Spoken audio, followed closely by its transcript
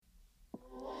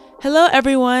Hello,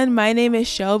 everyone. My name is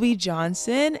Shelby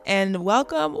Johnson, and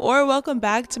welcome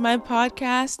back to my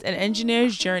podcast, An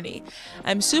Engineer's Journey.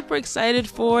 I'm super excited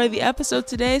for the episode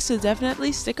today, so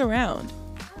definitely stick around.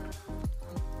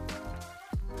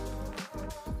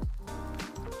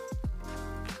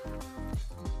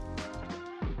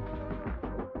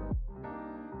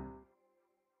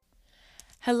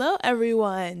 Hello,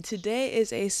 everyone. Today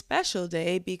is a special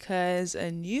day because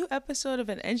a new episode of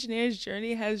An Engineer's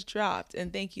Journey has dropped.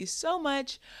 And thank you so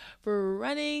much for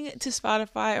running to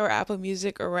Spotify or Apple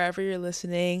Music or wherever you're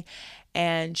listening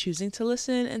and choosing to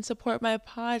listen and support my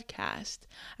podcast.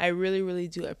 I really, really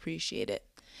do appreciate it.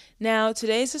 Now,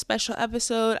 today's a special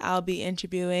episode. I'll be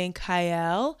interviewing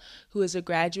Kyle, who is a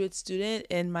graduate student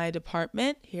in my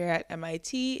department here at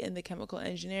MIT in the chemical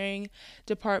engineering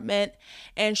department.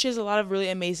 And she has a lot of really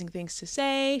amazing things to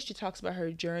say. She talks about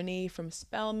her journey from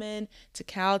Spelman to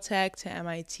Caltech to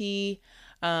MIT.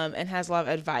 And has a lot of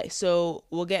advice. So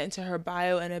we'll get into her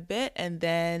bio in a bit, and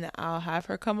then I'll have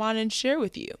her come on and share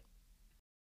with you.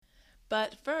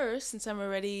 But first, since I'm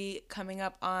already coming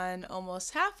up on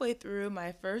almost halfway through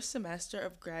my first semester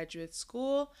of graduate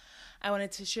school, I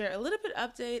wanted to share a little bit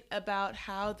update about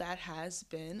how that has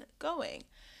been going.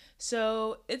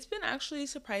 So it's been actually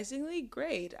surprisingly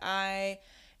great. I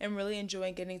am really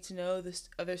enjoying getting to know the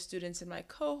other students in my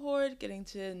cohort, getting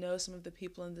to know some of the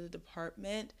people in the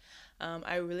department.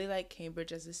 I really like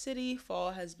Cambridge as a city.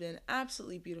 Fall has been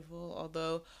absolutely beautiful,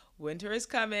 although winter is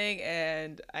coming,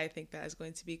 and I think that is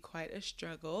going to be quite a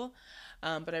struggle.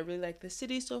 But I really like the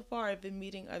city so far. I've been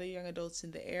meeting other young adults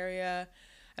in the area.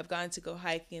 I've gotten to go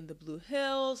hiking in the Blue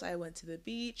Hills. I went to the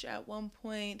beach at one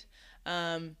point.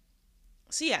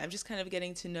 So yeah, I'm just kind of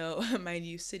getting to know my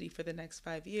new city for the next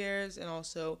 5 years, and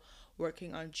also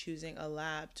working on choosing a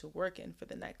lab to work in for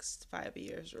the next 5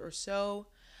 years or so.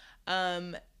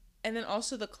 Um, and then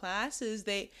also the classes,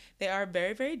 they are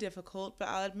very, very difficult, but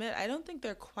I'll admit I don't think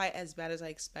they're quite as bad as I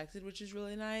expected, which is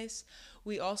really nice.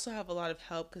 We also have a lot of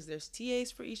help because there's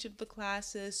TAs for each of the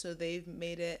classes, so they've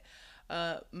made it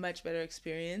a much better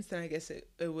experience than I guess it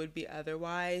would be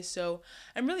otherwise. So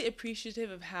I'm really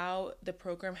appreciative of how the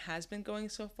program has been going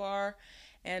so far,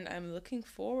 and I'm looking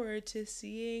forward to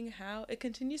seeing how it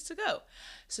continues to go.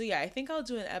 So yeah, I think I'll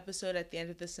do an episode at the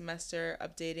end of the semester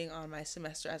updating on my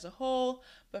semester as a whole,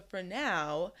 but for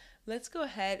now, let's go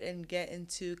ahead and get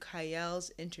into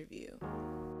Kayel's interview.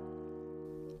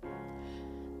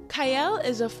 Kayel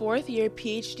is a fourth year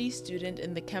PhD student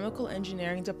in the chemical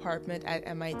engineering department at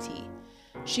MIT.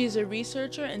 She is a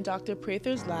researcher in Dr.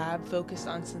 Prather's lab focused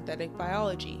on synthetic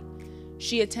biology.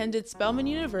 She attended Spelman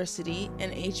University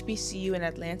and HBCU in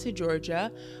Atlanta,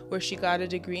 Georgia, where she got a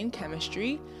degree in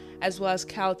chemistry, as well as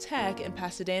Caltech in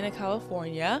Pasadena,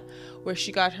 California, where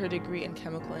she got her degree in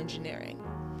chemical engineering.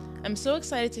 I'm so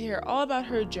excited to hear all about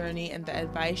her journey and the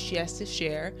advice she has to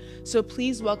share, so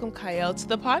please welcome Kayel to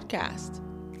the podcast.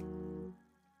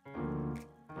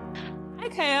 Hi,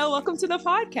 Kayel. Welcome to the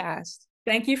podcast.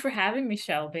 Thank you for having me,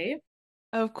 Shelby.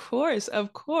 Of course,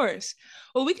 of course.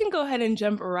 Well, we can go ahead and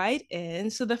jump right in.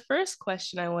 So, the first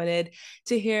question I wanted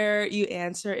to hear you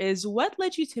answer is what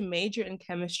led you to major in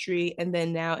chemistry and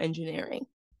then now engineering?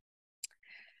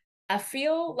 I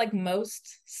feel like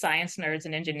most science nerds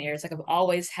and engineers, like I've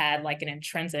always had like an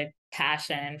intrinsic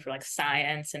passion for like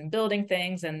science and building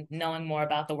things and knowing more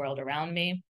about the world around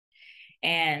me.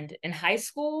 And in high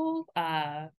school,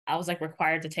 I was like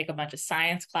required to take a bunch of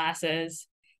science classes,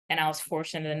 and I was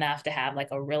fortunate enough to have like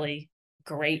a really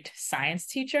great science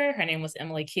teacher. Her name was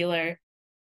Emily Keeler.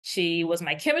 She was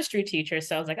my chemistry teacher.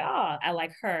 So I was like, oh, I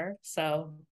like her.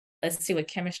 So let's see what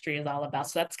chemistry is all about.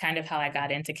 So that's kind of how I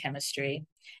got into chemistry.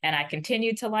 And I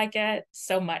continued to like it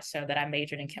so much so that I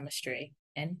majored in chemistry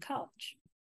in college.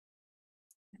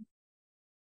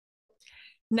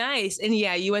 Nice. And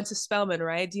yeah, you went to Spelman,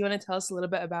 right? Do you want to tell us a little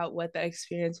bit about what that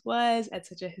experience was at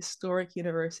such a historic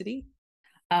university?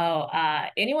 Oh,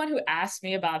 anyone who asked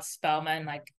me about Spelman,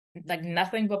 like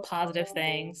nothing but positive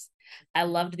things. I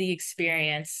loved the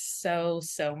experience so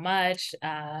much.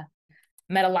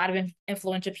 Met a lot of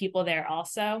influential people there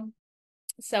also.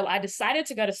 So I decided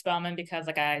to go to Spelman because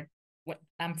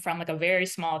I'm from like a very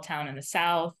small town in the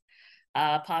South,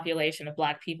 population of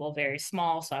Black people very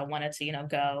small. So I wanted to,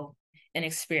 go and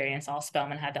experience all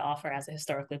Spelman had to offer as a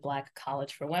historically Black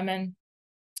college for women.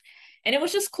 And it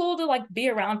was just cool to like be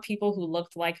around people who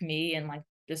looked like me, and like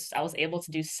just I was able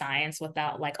to do science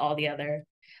without like all the other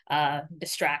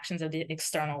distractions of the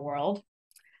external world.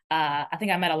 I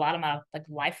think I met a lot of my like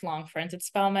lifelong friends at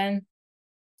Spelman.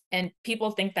 And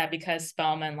people think that because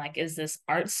Spelman like is this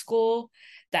art school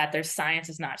that their science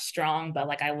is not strong, but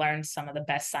like I learned some of the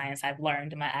best science I've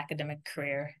learned in my academic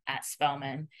career at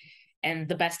Spelman. And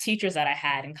the best teachers that I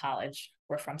had in college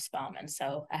were from Spelman.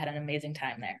 So I had an amazing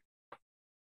time there.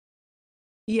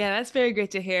 Yeah, that's very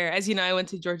great to hear. As you know, I went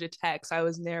to Georgia Tech, so I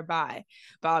was nearby.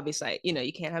 But obviously, you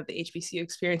can't have the HBCU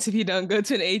experience if you don't go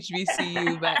to an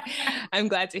HBCU. But I'm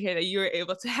glad to hear that you were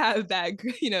able to have that,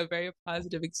 very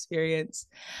positive experience.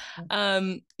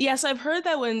 Yeah, so I've heard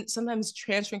that when sometimes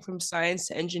transferring from science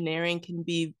to engineering can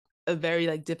be a very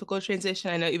like difficult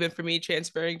transition. I know even for me,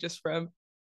 transferring just from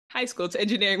high school to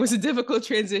engineering was a difficult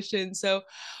transition. So,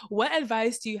 what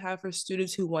advice do you have for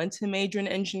students who want to major in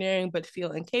engineering but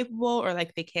feel incapable or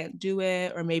like they can't do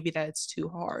it, or maybe that it's too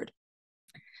hard?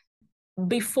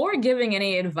 Before giving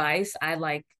any advice, I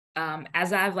like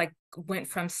as I've like went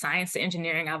from science to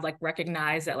engineering, I've like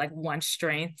recognized that like one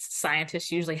strength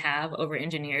scientists usually have over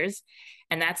engineers,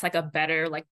 and that's like a better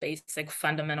like basic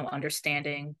fundamental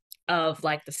understanding of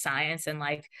like the science. And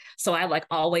like so I like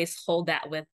always hold that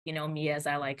with me as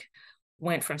I like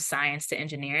went from science to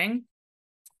engineering.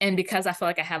 And because I feel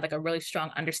like I had like a really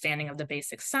strong understanding of the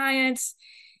basic science,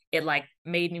 it like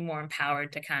made me more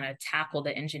empowered to kind of tackle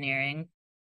the engineering.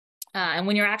 And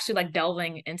when you're actually like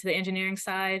delving into the engineering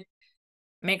side,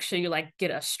 make sure you like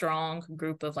get a strong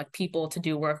group of like people to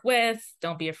do work with.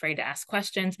 Don't be afraid to ask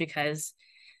questions because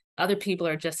other people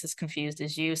are just as confused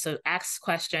as you. So ask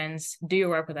questions, do your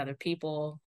work with other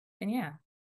people, and yeah.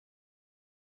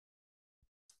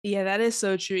 Yeah, that is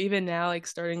so true. Even now, like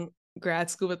starting grad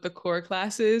school with the core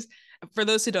classes. For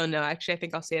those who don't know, actually, I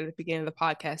think I'll say it at the beginning of the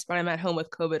podcast, but I'm at home with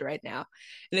COVID right now.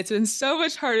 And it's been so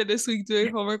much harder this week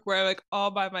doing homework where I'm like all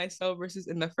by myself versus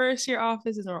in the first year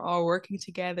offices and we're all working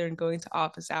together and going to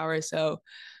office hours. So,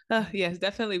 yes,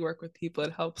 definitely work with people.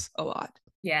 It helps a lot.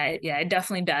 Yeah, it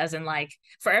definitely does. And like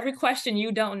for every question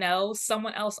you don't know,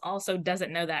 someone else also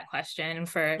doesn't know that question. And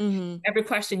for Mm-hmm. every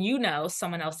question you know,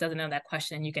 someone else doesn't know that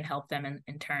question, and you can help them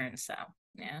in turn. So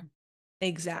yeah.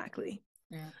 Exactly.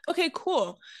 Yeah. Okay,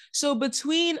 cool. So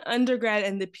between undergrad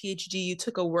and the PhD, you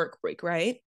took a work break,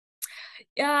 right?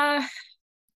 Yeah,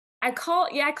 I call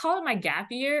it my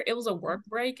gap year. It was a work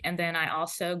break, and then I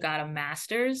also got a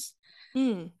master's.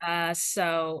 Mm,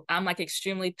 So I'm like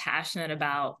extremely passionate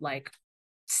about like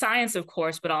science, of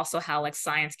course, but also how like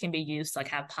science can be used to like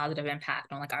have positive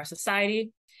impact on like our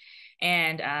society.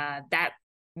 And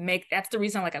that's the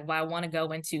reason like why I want to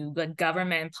go into the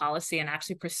government and policy and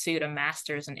actually pursued a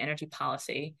master's in energy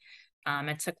policy.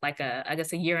 It took like I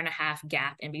guess a year and a half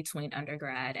gap in between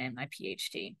undergrad and my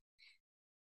PhD.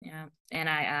 Yeah. And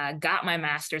I got my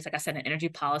master's, like I said, in energy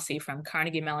policy from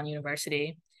Carnegie Mellon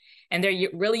University. And they're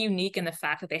really unique in the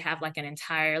fact that they have like an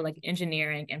entire like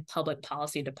engineering and public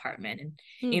policy department. And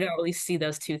you mm. don't really see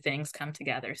those two things come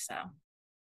together. So,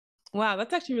 Wow,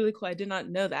 that's actually really cool. I did not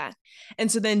know that. And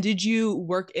so then did you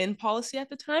work in policy at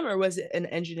the time or was it an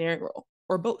engineering role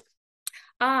or both?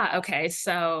 okay.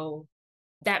 So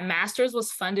that master's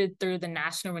was funded through the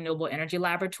National Renewable Energy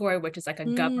Laboratory, which is like a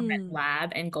government Mm,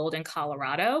 lab in Golden,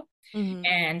 Colorado. mm-hmm,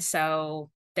 And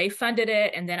so they funded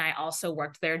it. And then I also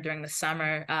worked there during the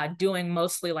summer, doing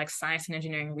mostly like science and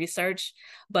engineering research.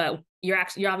 But you're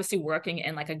obviously working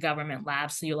in like a government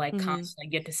lab. So you like mm-hmm. constantly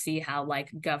get to see how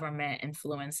like government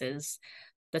influences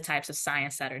the types of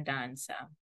science that are done. So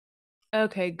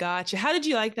Okay, gotcha. How did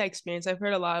you like that experience? I've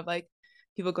heard a lot of like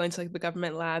people going to like the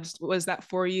government labs. Was that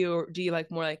for you or do you like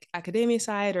more like academia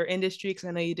side or industry? Because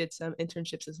I know you did some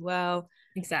internships as well.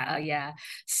 exactly, yeah.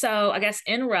 So I guess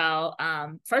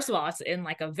NREL, first of all, it's in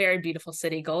like a very beautiful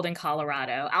city, Golden,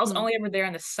 Colorado. I was only ever there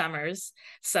in the summers,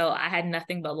 so I had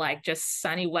nothing but like just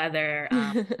sunny weather,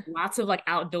 lots of like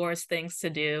outdoors things to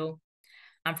do.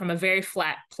 I'm from a very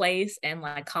flat place, and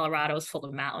like Colorado is full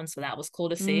of mountains, so that was cool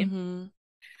to see. Mm-hmm,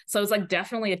 So it's like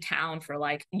definitely a town for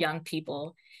like young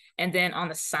people. And then on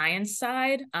the science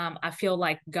side, I feel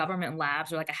like government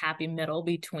labs are like a happy middle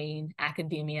between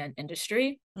academia and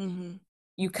industry. mm-hmm,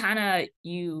 You kind of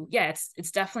you yeah,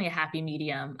 it's definitely a happy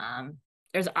medium.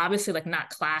 There's obviously like not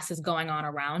classes going on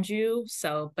around you,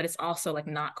 so but it's also like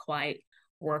not quite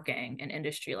working in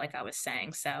industry like I was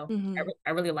saying. So mm-hmm.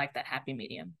 I really like that happy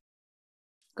medium.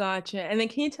 Gotcha. And then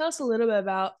can you tell us a little bit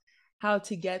about how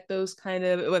to get those kind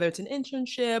of, whether it's an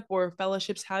internship or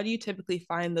fellowships, how do you typically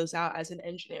find those out as an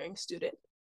engineering student?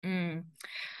 Mm.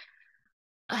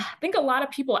 I think a lot of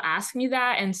people ask me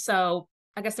that. And so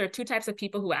I guess there are two types of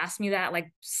people who ask me that,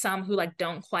 like some who like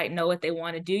don't quite know what they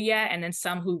want to do yet, and then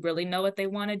some who really know what they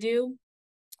want to do.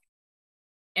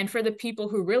 And for the people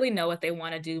who really know what they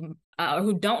want to do, or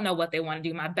who don't know what they want to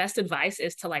do, my best advice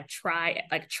is to like try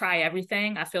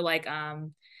everything. I feel like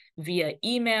via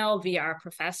email, via our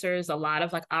professors. A lot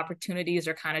of like opportunities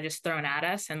are kind of just thrown at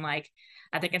us. And like,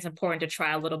 I think it's important to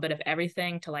try a little bit of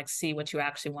everything to like see what you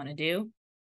actually want to do.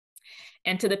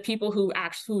 And to the people who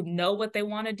actually who know what they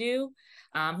want to do,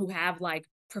 who have like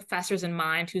professors in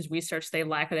mind whose research they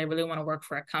like or they really want to work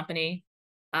for a company,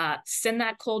 send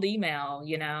that cold email,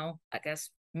 you know, I guess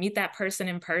meet that person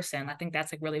in person. I think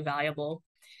that's like really valuable.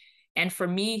 And for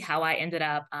me, how I ended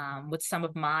up with some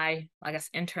of my, I guess,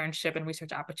 internship and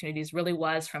research opportunities really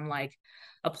was from like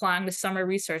applying to summer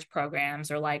research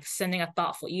programs or like sending a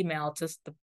thoughtful email to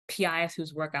the PIs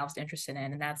whose work I was interested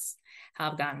in. And that's how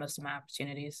I've gotten most of my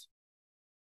opportunities.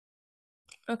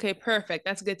 Okay, perfect.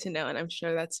 That's good to know. And I'm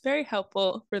sure that's very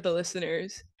helpful for the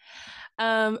listeners.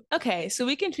 Okay, so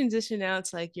we can transition now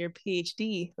to like your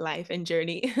PhD life and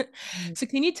journey. So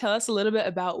can you tell us a little bit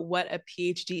about what a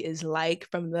PhD is like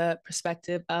from the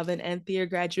perspective of an nth year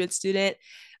graduate student?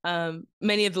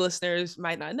 Many of the listeners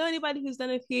might not know anybody who's done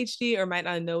a PhD or might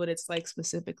not know what it's like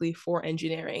specifically for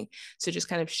engineering. So just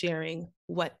kind of sharing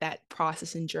what that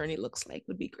process and journey looks like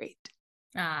would be great.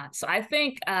 So I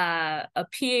think a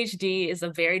PhD is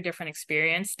a very different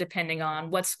experience depending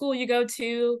on what school you go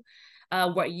to,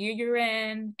 what year you're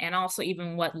in, and also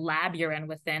even what lab you're in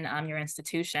within your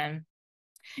institution.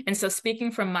 And so,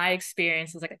 speaking from my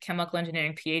experience as like a chemical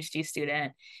engineering PhD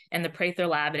student in the Prather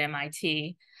lab at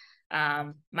MIT,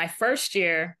 my first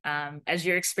year, as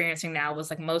you're experiencing now, was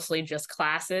like mostly just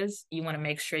classes. You want to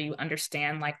make sure you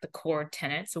understand like the core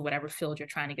tenets of whatever field you're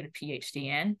trying to get a PhD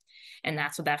in. And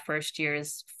that's what that first year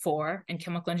is for in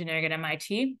chemical engineering at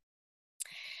MIT.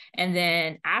 And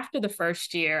then after the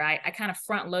first year, I kind of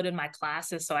front loaded my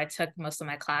classes. So I took most of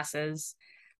my classes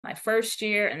my first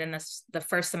year and then the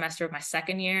first semester of my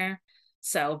second year.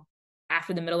 So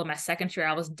after the middle of my second year,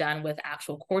 I was done with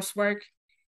actual coursework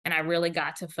and I really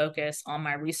got to focus on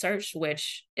my research,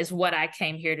 which is what I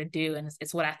came here to do. And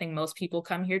it's what I think most people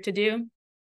come here to do.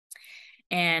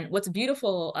 And what's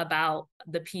beautiful about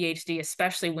the PhD,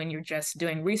 especially when you're just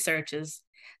doing research, is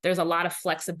there's a lot of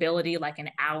flexibility, like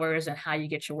in hours and how you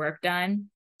get your work done.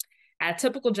 At a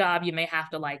typical job, you may have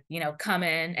to like, you know, come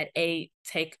in at 8,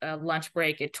 take a lunch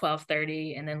break at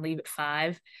 12:30, and then leave at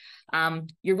 5.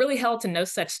 You're really held to no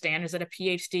such standards at a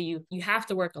PhD. You have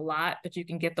to work a lot, but you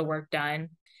can get the work done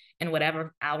in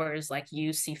whatever hours like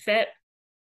you see fit.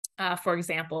 For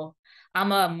example,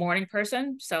 I'm a morning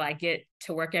person, so I get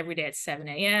to work every day at 7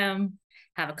 a.m.,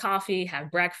 have a coffee,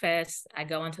 have breakfast. I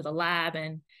go into the lab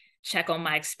and check on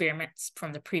my experiments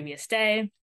from the previous day.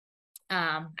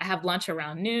 I have lunch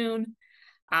around noon.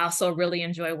 I also really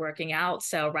enjoy working out.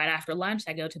 So right after lunch,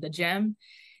 I go to the gym.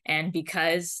 And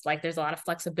because like there's a lot of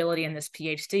flexibility in this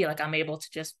PhD, like I'm able to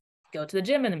just go to the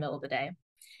gym in the middle of the day.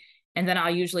 And then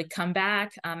I'll usually come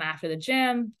back after the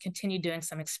gym, continue doing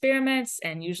some experiments,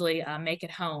 and usually make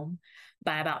it home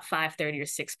by about 5:30 or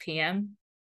 6 p.m.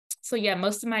 So yeah,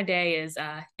 most of my day is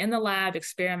in the lab,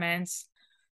 experiments,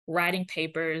 writing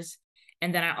papers,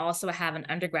 and then I also have an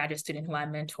undergraduate student who I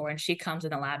mentor, and she comes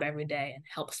in the lab every day and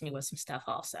helps me with some stuff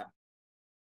also.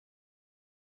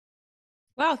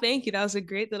 Wow, thank you. That was a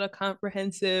great little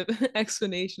comprehensive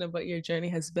explanation of what your journey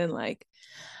has been like.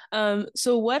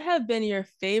 So what have been your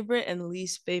favorite and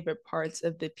least favorite parts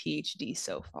of the PhD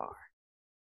so far?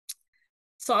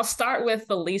 So I'll start with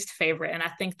the least favorite, and I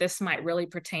think this might really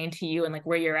pertain to you and like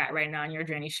where you're at right now in your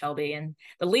journey, Shelby. And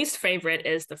the least favorite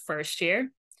is the first year.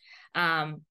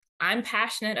 Um, I'm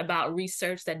passionate about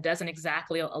research that doesn't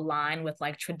exactly align with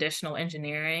like traditional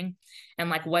engineering and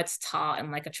like what's taught in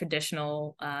like a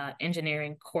traditional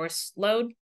engineering course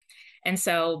load. And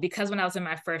so, because when I was in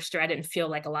my first year, I didn't feel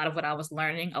like a lot of what I was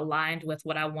learning aligned with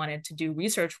what I wanted to do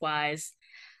research wise,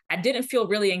 I didn't feel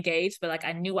really engaged, but like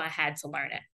I knew I had to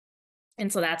learn it.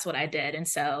 And so that's what I did. And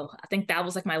so I think that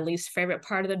was like my least favorite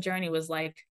part of the journey was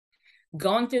like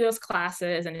going through those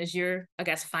classes. And as you're, I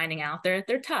guess, finding out they're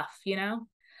tough, you know,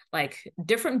 like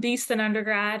different beasts than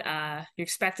undergrad. You're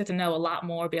expected to know a lot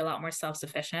more, be a lot more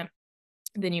self-sufficient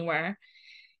than you were.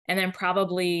 And then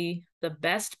probably the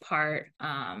best part.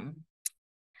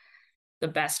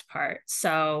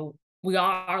 So we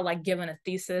are like given a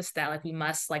thesis that like we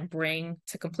must like bring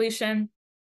to completion.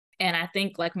 And I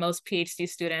think like most PhD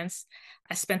students,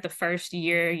 I spent the first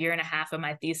year and a half of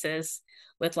my thesis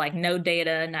with like no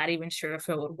data, not even sure if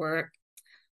it would work.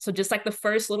 So just like the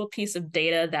first little piece of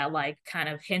data that like kind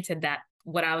of hinted that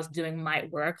what I was doing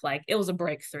might work, like it was a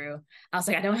breakthrough. I was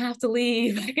like, I don't have to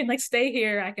leave. I can like stay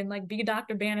here. I can like be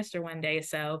Dr. Bannister one day.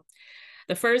 So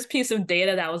the first piece of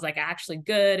data that was like actually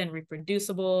good and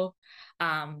reproducible,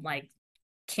 like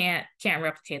can't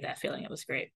replicate that feeling. It was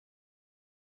great.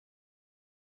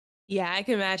 Yeah, I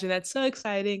can imagine. That's so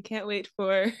exciting. Can't wait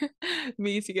for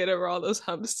me to get over all those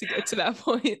humps to get to that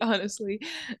point, honestly.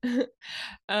 But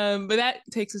that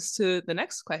takes us to the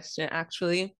next question,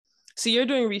 actually. So you're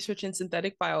doing research in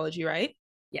synthetic biology, right?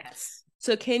 Yes.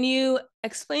 So can you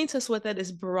explain to us what that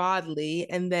is broadly,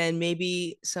 and then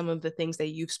maybe some of the things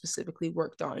that you've specifically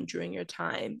worked on during your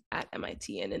time at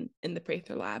MIT and in the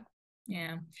Prather lab?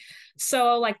 Yeah.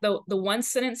 So like the one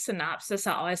sentence synopsis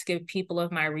I always give people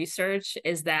of my research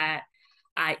is that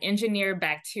I engineer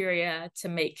bacteria to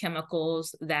make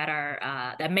chemicals that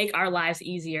are that make our lives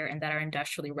easier and that are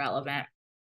industrially relevant.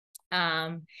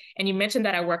 And you mentioned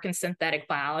that I work in synthetic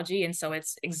biology, and so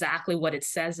it's exactly what it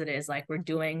says it is. Like we're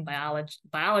doing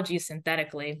biology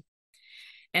synthetically.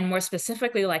 And more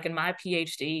specifically, like in my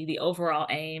PhD, the overall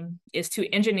aim is to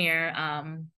engineer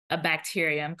a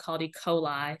bacterium called E.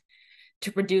 coli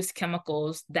to produce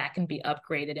chemicals that can be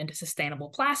upgraded into sustainable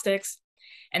plastics.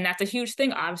 And that's a huge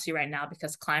thing, obviously, right now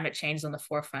because climate change is on the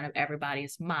forefront of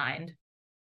everybody's mind.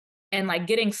 And like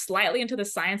getting slightly into the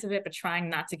science of it, but trying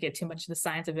not to get too much of the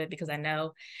science of it because I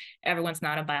know everyone's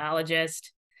not a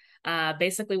biologist.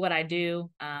 Basically, what I do,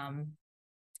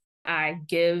 I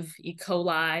give E.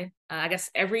 coli. I guess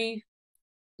every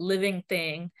living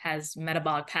thing has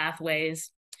metabolic pathways,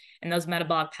 and those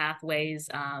metabolic pathways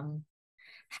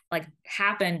like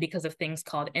happen because of things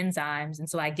called enzymes. And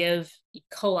so I give E.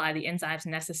 coli the enzymes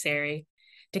necessary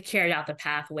to carry out the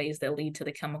pathways that lead to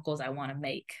the chemicals I want to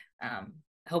make.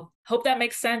 Hope that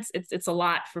makes sense. It's a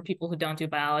lot for people who don't do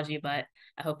biology, but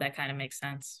I hope that kind of makes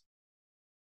sense.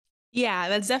 Yeah,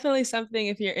 that's definitely something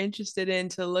if you're interested in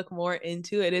to look more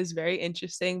into. It is very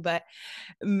interesting, but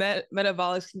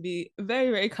metabolics can be very,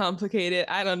 very complicated.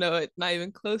 I don't know it, not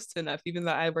even close to enough, even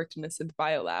though I worked in a synth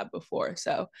bio lab before.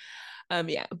 So,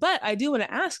 yeah. But I do want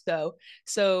to ask though.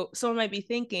 So someone might be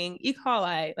thinking E.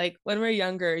 coli. Like when we're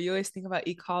younger, you always think about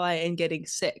E. coli and getting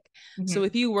sick. So Mm-hmm.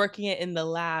 with you working it in the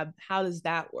lab, how does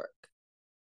that work?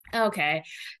 Okay.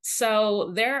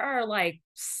 So there are like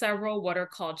several what are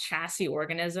called chassis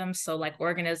organisms. So like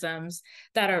organisms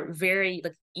that are very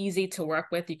like easy to work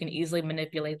with. You can easily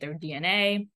manipulate their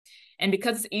DNA. And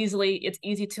because it's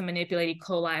easy to manipulate E.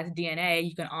 coli's DNA,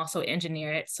 you can also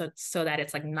engineer it so that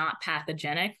it's like not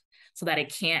pathogenic, so that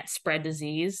it can't spread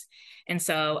disease. And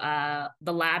so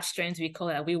the lab strains of E.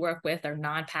 coli that we work with are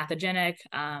non-pathogenic.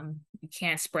 You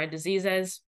can't spread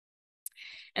diseases.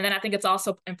 And then I think it's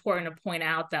also important to point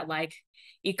out that like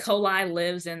E. coli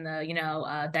lives in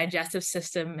the digestive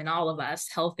system in all of us,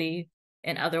 healthy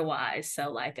and otherwise.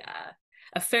 So like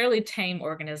a fairly tame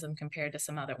organism compared to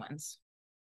some other ones.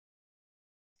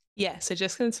 Yeah, so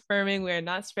just confirming we're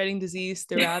not spreading disease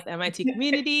throughout the MIT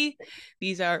community.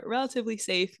 These are relatively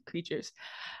safe creatures.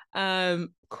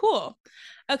 Cool.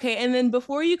 Okay, and then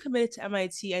before you committed to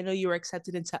MIT, I know you were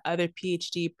accepted into other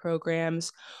PhD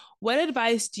programs. What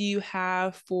advice do you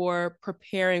have for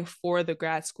preparing for the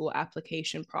grad school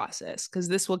application process? Because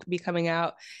this will be coming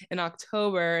out in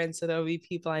October, and so there'll be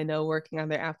people I know working on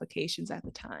their applications at the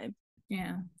time.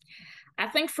 Yeah. I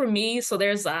think for me, so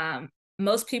there's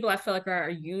most people I feel like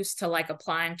are used to like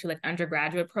applying to like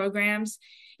undergraduate programs.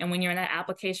 And when you're in that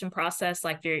application process,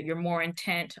 like you're more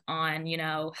intent on,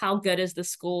 how good is the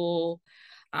school,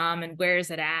 and where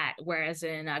is it at? Whereas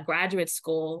in graduate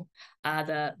school,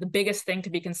 the biggest thing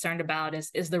to be concerned about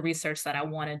is the research that I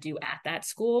want to do at that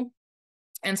school.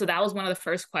 And so that was one of the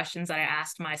first questions that I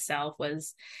asked myself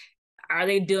was, are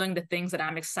they doing the things that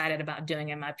I'm excited about doing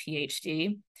in my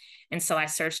PhD? And so I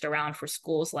searched around for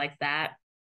schools like that.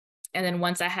 And then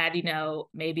once I had,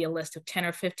 maybe a list of 10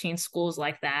 or 15 schools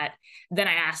like that, then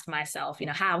I asked myself,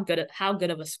 how good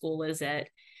of a school is it?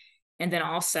 And then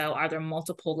also, are there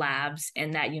multiple labs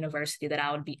in that university that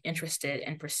I would be interested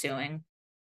in pursuing?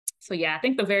 So yeah, I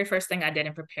think the very first thing I did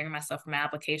in preparing myself for my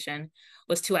application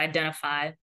was to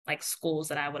identify like schools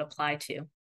that I would apply to.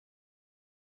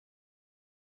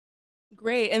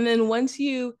 Great. And then once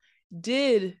you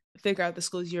did figure out the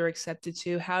schools you were accepted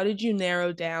to, how did you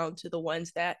narrow down to the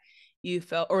ones that you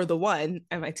felt, or the one,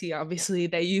 MIT obviously,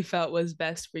 that you felt was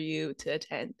best for you to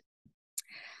attend?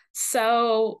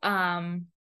 So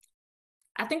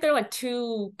I think there are like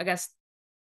two, I guess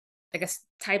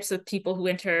types of people who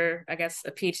enter, I guess,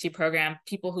 a PhD program,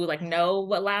 people who like know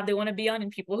what lab they want to be on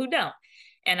and people who don't.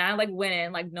 And I like went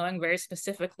in like knowing very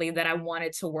specifically that I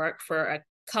wanted to work for a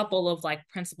couple of like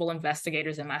principal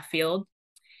investigators in my field.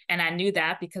 And I knew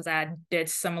that because I did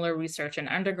similar research in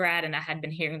undergrad and I had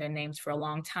been hearing their names for a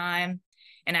long time.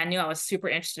 And I knew I was super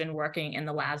interested in working in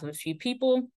the labs of a few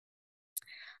people.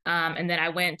 And then I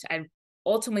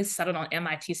ultimately settled on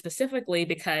MIT specifically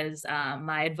because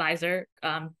my advisor,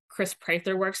 Chris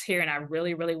Prather, works here, and I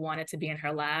really, really wanted to be in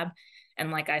her lab.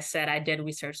 And like I said, I did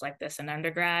research like this in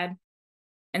undergrad.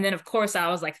 And then, of course, I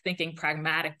was like thinking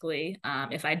pragmatically.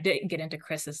 If I didn't get into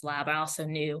Chris's lab, I also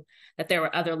knew that there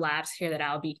were other labs here that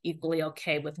I would be equally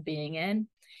okay with being in.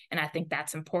 And I think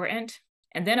that's important.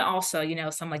 And then also,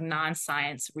 some like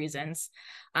non-science reasons.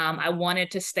 I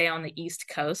wanted to stay on the East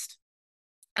Coast.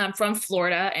 I'm from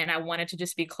Florida, and I wanted to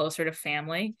just be closer to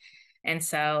family. And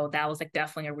so that was like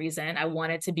definitely a reason. I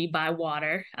wanted to be by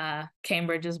water.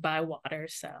 Cambridge is by water.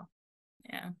 So,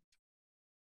 yeah.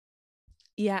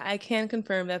 Yeah, I can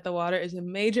confirm that the water is a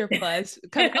major plus.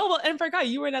 Coming, oh well, and forgot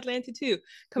you were in Atlanta too.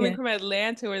 Coming Yeah. from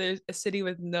Atlanta, where there's a city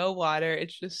with no water,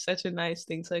 it's just such a nice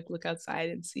thing to like look outside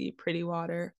and see pretty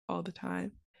water all the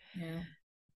time. Yeah.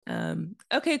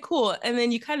 Okay, cool. And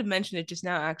then you kind of mentioned it just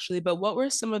now, actually, but what were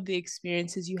some of the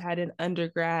experiences you had in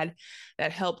undergrad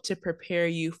that helped to prepare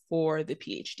you for the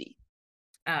PhD?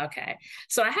 Okay.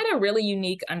 So I had a really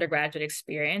unique undergraduate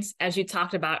experience. As you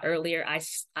talked about earlier,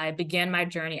 I began my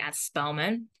journey at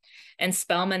Spelman. And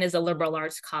Spelman is a liberal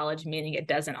arts college, meaning it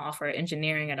doesn't offer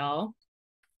engineering at all.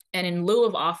 And in lieu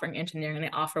of offering engineering, they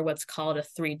offer what's called a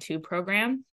 3-2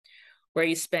 program, where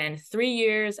you spend 3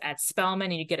 years at Spelman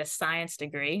and you get a science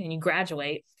degree and you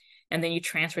graduate. And then you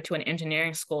transfer to an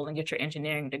engineering school and get your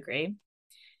engineering degree.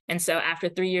 And so after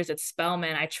 3 years at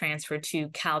Spelman, I transferred to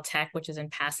Caltech, which is in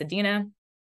Pasadena.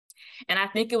 And I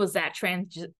think it was that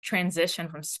transition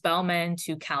from Spelman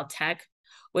to Caltech,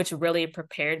 which really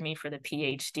prepared me for the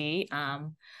PhD.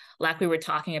 Like we were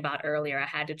talking about earlier, I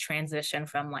had to transition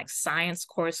from like science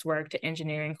coursework to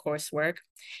engineering coursework,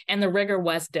 and the rigor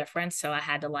was different. So I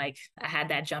had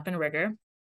that jump in rigor.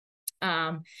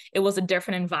 It was a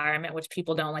different environment, which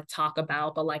people don't like talk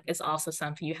about, but like it's also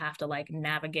something you have to like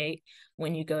navigate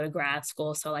when you go to grad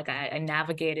school. So like I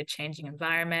navigated changing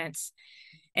environments,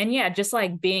 and yeah, just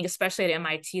like being, especially at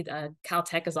MIT,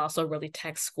 Caltech is also really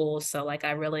tech school. So like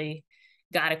I really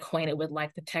got acquainted with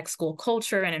like the tech school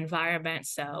culture and environment.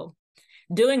 So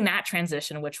doing that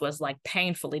transition, which was like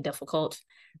painfully difficult,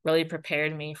 really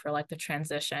prepared me for like the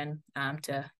transition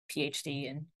to PhD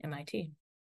in MIT.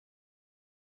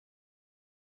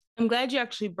 I'm glad you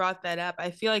actually brought that up.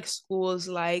 I feel like schools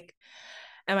like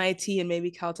MIT and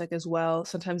maybe Caltech as well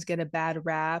sometimes get a bad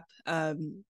rap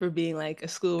for being like a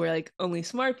school where like only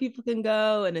smart people can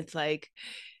go, and it's like,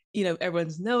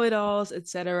 everyone's know-it-alls,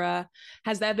 etc.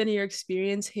 Has that been your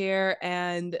experience here?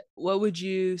 And what would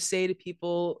you say to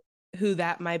people who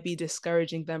that might be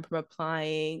discouraging them from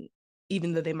applying,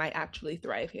 even though they might actually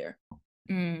thrive here?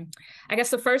 Mm. I guess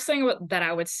the first thing that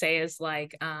I would say is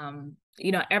like,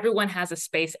 everyone has a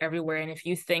space everywhere. And if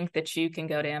you think that you can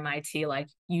go to MIT, like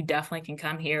you definitely can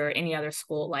come here or any other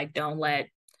school. Like, don't let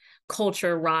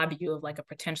culture rob you of like a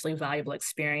potentially valuable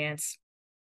experience.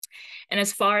 And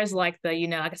as far as like the,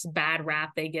 I guess bad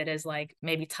rap they get is like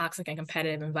maybe toxic and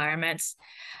competitive environments,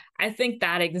 I think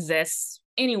that exists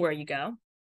anywhere you go.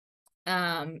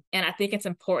 And I think it's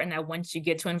important that once you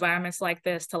get to environments like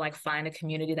this to like find a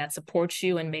community that supports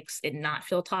you and makes it not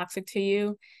feel toxic to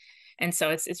you. And so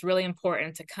it's really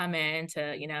important to come in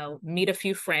to, meet a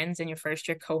few friends in your first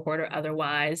year cohort or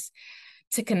otherwise,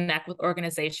 to connect with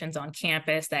organizations on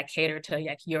campus that cater to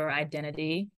like your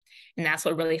identity. And that's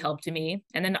what really helped me.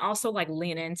 And then also like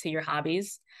lean into your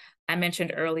hobbies. I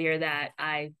mentioned earlier that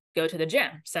I go to the gym.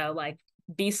 So like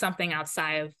be something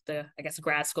outside of the, I guess,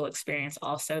 grad school experience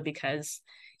also, because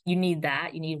you need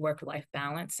that. You need work-life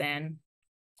balance. And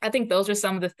I think those are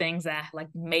some of the things that like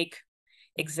make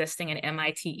existing at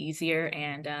MIT easier.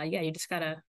 And yeah, you just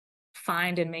gotta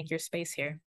find and make your space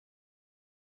here.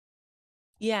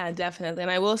 Yeah, definitely. And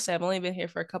I will say I've only been here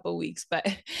for a couple of weeks, but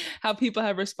how people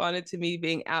have responded to me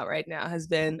being out right now has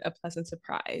been a pleasant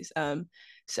surprise.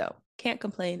 So can't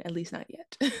complain, at least not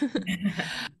yet.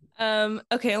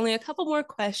 Okay, only a couple more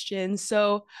questions.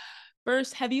 So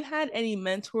first, have you had any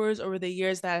mentors over the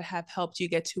years that have helped you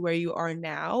get to where you are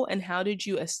now? And how did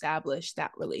you establish that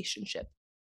relationship?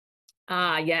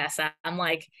 Yes, I'm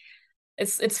like,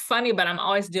 it's funny, but I'm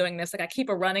always doing this. Like I keep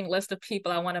a running list of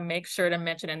people I want to make sure to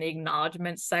mention in the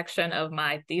acknowledgement section of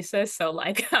my thesis. So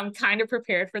like I'm kind of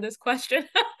prepared for this question.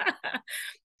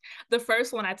 The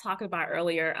first one I talked about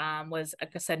earlier was,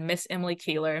 like I said, Miss Emily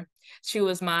Keeler. She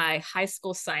was my high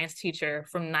school science teacher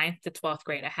from ninth to 12th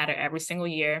grade. I had her every single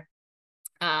year.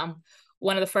 Um,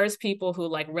 One of the first people who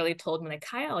like really told me like,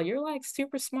 Kyle, you're like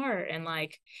super smart, and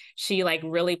like she like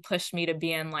really pushed me to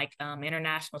be in like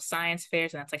international science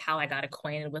fairs, and that's like how I got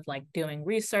acquainted with like doing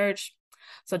research.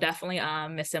 So definitely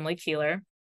Miss Emily Keeler.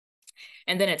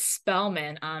 And then at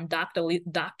Spelman,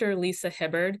 Dr. Lisa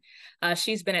Hibbard,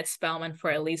 she's been at Spelman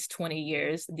for at least 20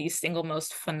 years, the single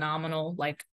most phenomenal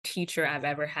like teacher I've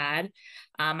ever had.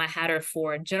 I had her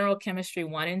for general chemistry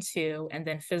one and two, and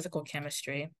then physical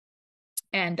chemistry.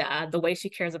 And the way she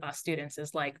cares about students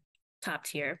is like top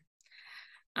tier.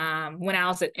 When I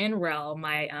was at NREL,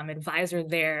 my advisor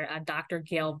there, Dr.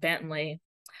 Gail Bentley,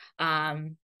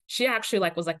 she actually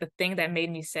like was like the thing that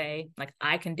made me say like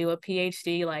I can do a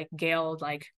PhD. Like Gail,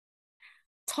 like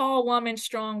tall woman,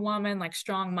 like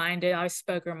strong minded. I always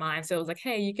spoke her mind, so it was like,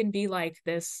 hey, you can be like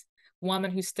this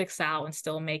woman who sticks out and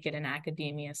still make it in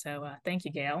academia. So thank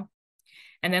you, Gail.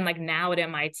 And then like now at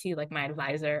MIT, like my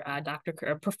advisor,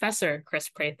 Professor Chris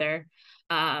Prather,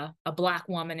 a Black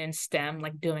woman in STEM,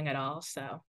 like doing it all.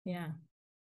 So yeah.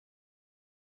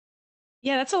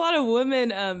 Yeah, that's a lot of women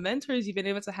mentors you've been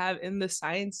able to have in the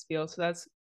science field. So that's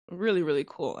really, really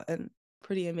cool and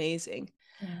pretty amazing.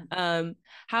 Yeah. Um,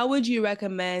 how would you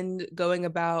recommend going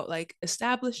about like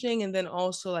establishing and then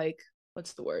also like,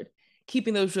 what's the word?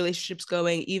 Keeping those relationships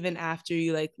going even after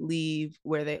you like leave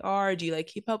where they are? Do you like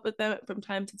keep up with them from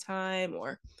time to time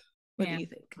or what do Yeah. you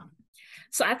think?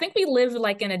 So I think we live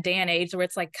like in a day and age where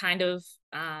it's like kind of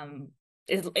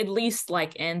at least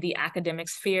like in the academic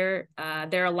sphere,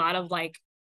 there are a lot of like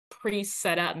pre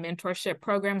set up mentorship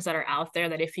programs that are out there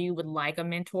that if you would like a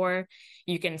mentor,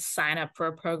 you can sign up for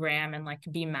a program and like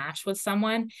be matched with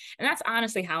someone. And that's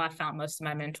honestly how I found most of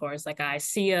my mentors. Like I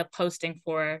see a posting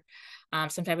for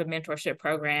some type of mentorship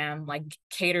program like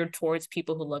catered towards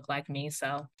people who look like me.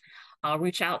 So I'll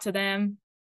reach out to them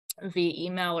via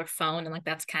email or phone. And like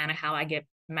that's kind of how I get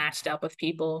matched up with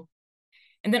people.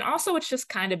 And then also it's just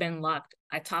kind of been luck.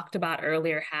 I talked about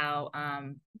earlier how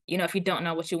if you don't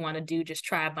know what you want to do, just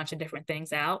try a bunch of different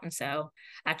things out. And so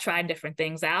I tried different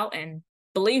things out and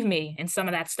believe me, in some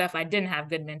of that stuff, I didn't have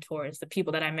good mentors. The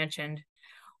people that I mentioned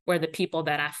were the people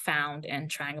that I found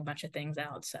and trying a bunch of things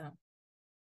out. So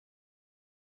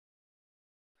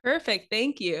Perfect.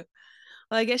 Thank you.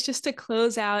 Well, I guess just to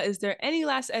close out, is there any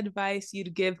last advice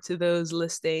you'd give to those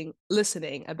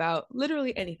listening about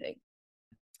literally anything?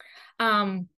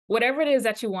 whatever it is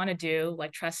that you want to do,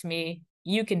 like trust me,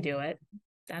 you can do it.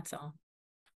 That's all.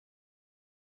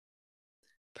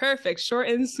 Perfect. Short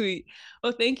and sweet.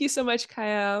 Well, thank you so much,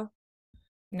 Kyle.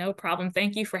 No problem.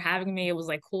 Thank you for having me. It was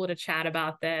like cool to chat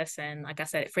about this. And like I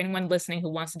said, for anyone listening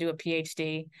who wants to do a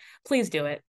PhD, please do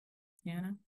it. You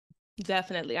know?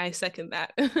 Definitely. I second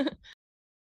that.